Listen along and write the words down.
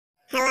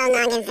Hello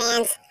Noggin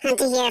fans,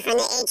 Hunter here from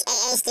the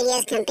HAA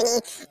Studios Company,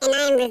 and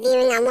I am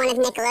reviewing on one of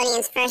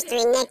Nickelodeon's first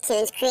three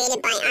Nicktoons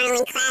created by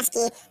Arlen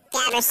Klasky,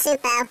 Gabber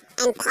Supo,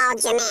 and Paul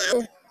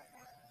German.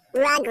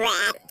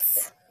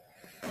 Rugrats.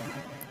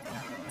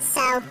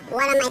 So,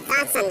 what are my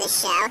thoughts on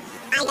this show?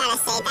 I gotta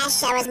say, that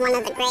show is one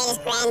of the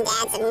greatest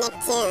granddads of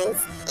Nicktoons,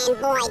 and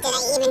boy, did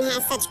I even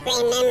have such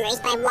great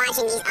memories by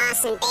watching these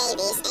awesome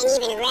babies, and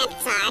even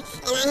Reptar,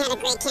 and I had a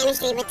great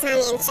chemistry with Tommy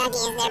and Chucky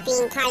as they're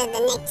being part of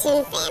the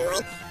Nicktoon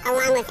family,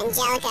 along with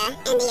Angelica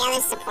and the other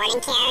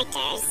supporting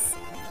characters.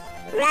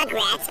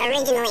 Rugrats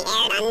originally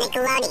aired on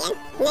Nickelodeon,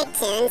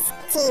 Nicktoons,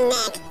 Teen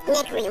Nick,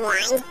 Nick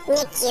Rewind,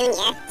 Nick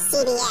Jr.,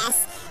 CBeebies,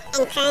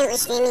 and currently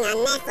streaming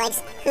on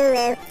Netflix,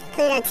 Hulu,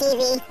 Pluto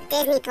TV,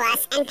 Disney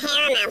Plus, and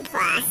Paramount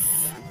Plus.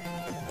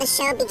 The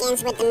show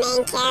begins with the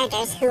main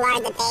characters, who are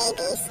the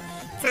babies: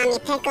 Tommy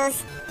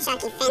Pickles,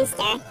 Chucky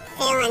Finster,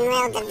 Phil and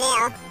Lil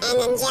DeVille, and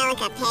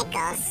Angelica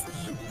Pickles.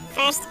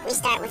 First, we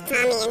start with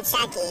Tommy and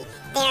Chucky.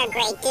 They're a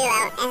great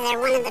duo, as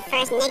they're one of the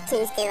first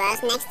Nicktoons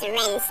duos next to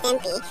Ren and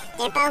Stimpy.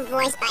 They're both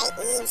voiced by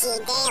E.G.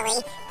 Daily,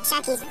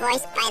 Chucky's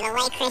voiced by the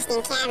late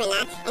Christine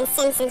Cavanaugh, and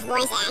Simpsons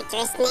voice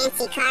actress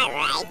Nancy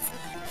Cartwright.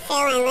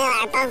 Phil and Lil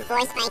are both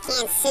voiced by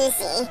Aunt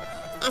Susie.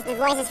 As the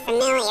voice is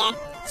familiar,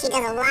 she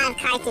does a lot of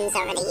cartoons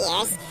over the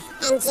years.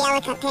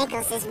 Angelica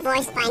Pickles is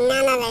voiced by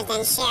none other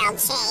than Cheryl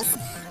Chase,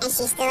 and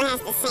she still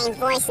has the same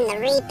voice in the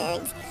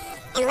reboot.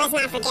 And let's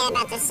not forget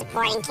about the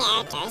supporting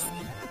characters: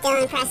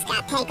 Dylan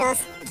Prescott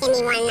Pickles,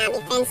 Kimmy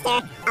Watanabe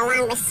Finster,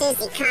 along with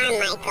Susie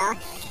Carmichael.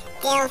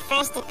 Dill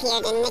first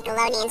appeared in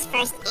Nickelodeon's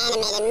first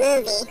animated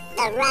movie,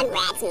 the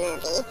Rugrats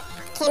movie.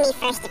 Kimmy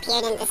first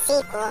appeared in the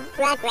sequel,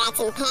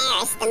 Rugrats in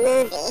Paris, the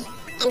movie.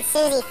 And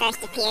Susie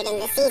first appeared in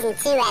the Season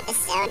 2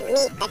 episode,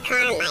 Meet the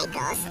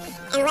Carmichaels.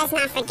 And let's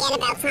not forget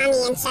about Tommy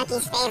and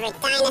Chucky's favorite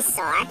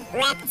dinosaur,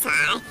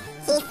 Reptar.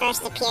 He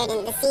first appeared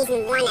in the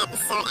Season 1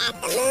 episode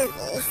at the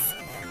movies.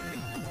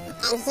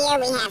 And here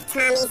we have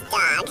Tommy's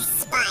dog,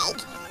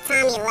 Spike.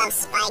 Tommy loves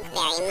Spike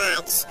very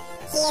much.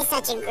 He is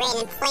such a great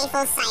and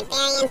playful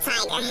Siberian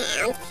tiger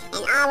hound,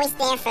 and always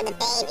there for the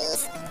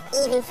babies,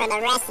 even for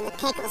the rest of the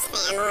Pickles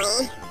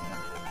family.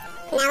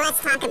 Now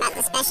let's talk about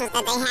the specials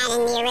that they had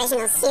in the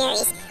original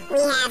series. We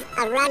have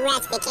A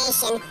Rugrats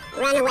Vacation,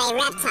 Runaway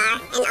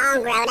Reptar, and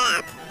All Grown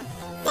Up.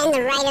 Then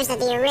the writers of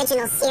the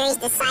original series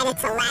decided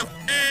to let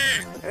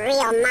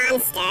real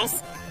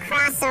monsters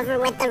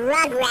crossover with the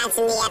Rugrats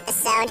in the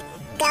episode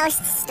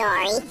Ghost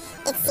Story.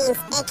 It seems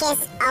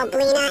Ickis,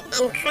 Oblina,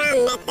 and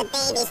Crumb met the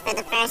babies for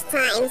the first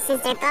time,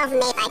 since they're both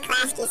made by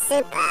Klasky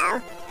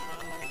Supo.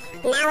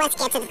 Now let's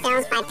get to the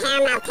films by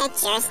Paramount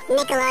Pictures,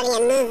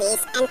 Nickelodeon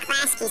Movies, and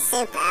Klasky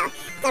Supo.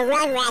 The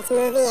Rugrats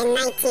movie in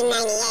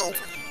 1998,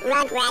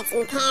 Rugrats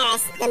in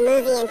Paris, the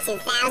movie in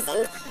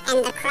 2000,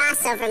 and the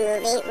crossover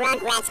movie,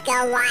 Rugrats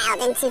Go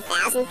Wild in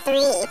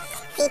 2003,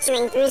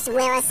 featuring Bruce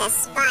Willis as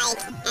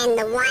Spike and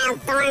the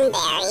Wild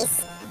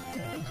Thornberrys.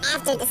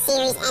 After the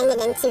series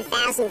ended in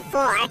 2004,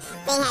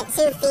 they had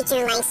two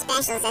feature-length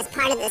specials as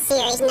part of the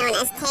series known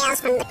as Tales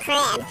from the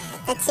Crib.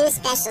 The two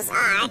specials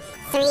are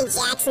Three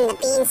Jacks and the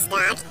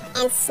Beanstalk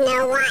and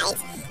Snow White.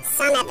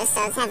 Some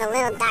episodes have a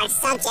little dark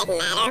subject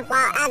matter,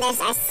 while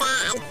others are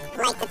sad,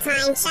 like the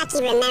time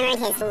Chucky remembered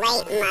his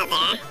late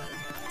mother.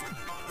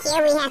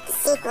 Here we have the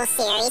sequel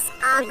series,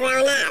 All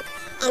Grown Up,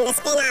 and the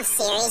spin-off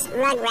series,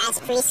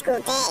 Rugrats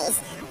Preschool Days.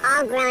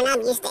 All Grown Up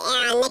used to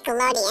air on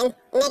Nickelodeon,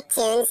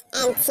 Nicktoons,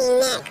 and Teen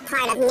Nick,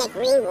 part of Nick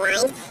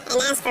Rewind.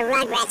 And as for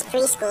Rugrats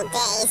Preschool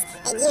Days,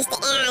 it used to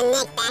air on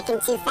Nick back in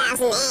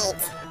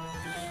 2008.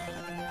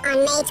 On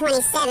May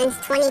 27,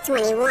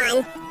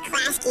 2021,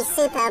 Klasky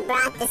Supo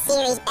brought the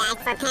series back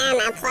for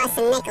Paramount Plus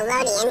and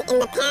Nickelodeon in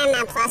the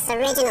Paramount Plus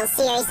original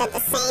series of the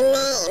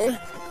same name.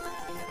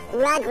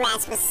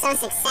 Rugrats was so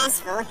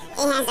successful, it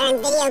has earned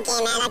video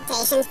game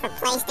adaptations for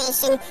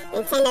PlayStation,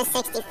 Nintendo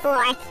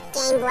 64,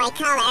 Game Boy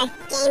Color,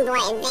 Game Boy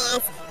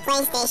Advance,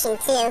 PlayStation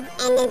 2,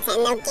 and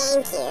Nintendo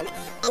GameCube.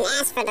 And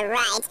as for the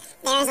rights,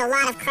 there's a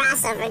lot of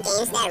crossover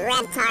games that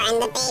Reptar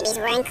and the babies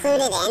were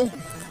included in.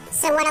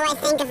 So what do I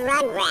think of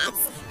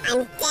Rugrats?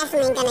 I'm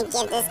definitely going to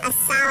give this a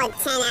solid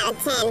 10 out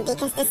of 10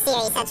 because this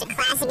series is such a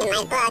classic in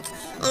my book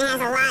and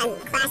has a lot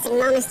of classic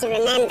moments to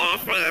remember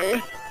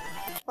from.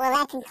 Well,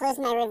 that concludes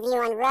my review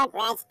on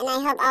Rugrats, and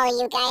I hope all of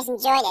you guys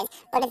enjoyed it.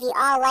 But if you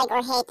all like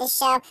or hate this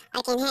show,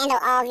 I can handle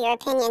all of your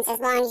opinions as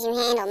long as you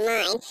handle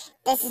mine.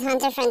 This is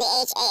Hunter from the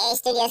HAA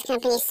Studios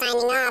Company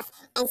signing off,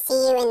 and see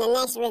you in the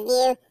next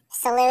review,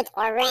 salute,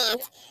 or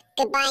rant.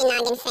 Goodbye,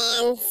 Noggin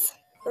fans.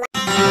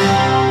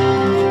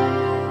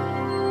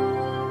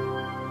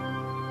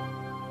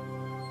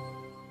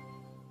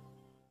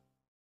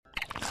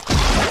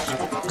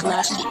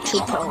 Classy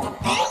people.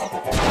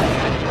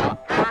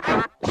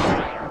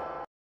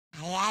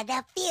 I had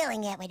a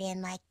feeling it would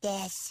end like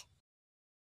this.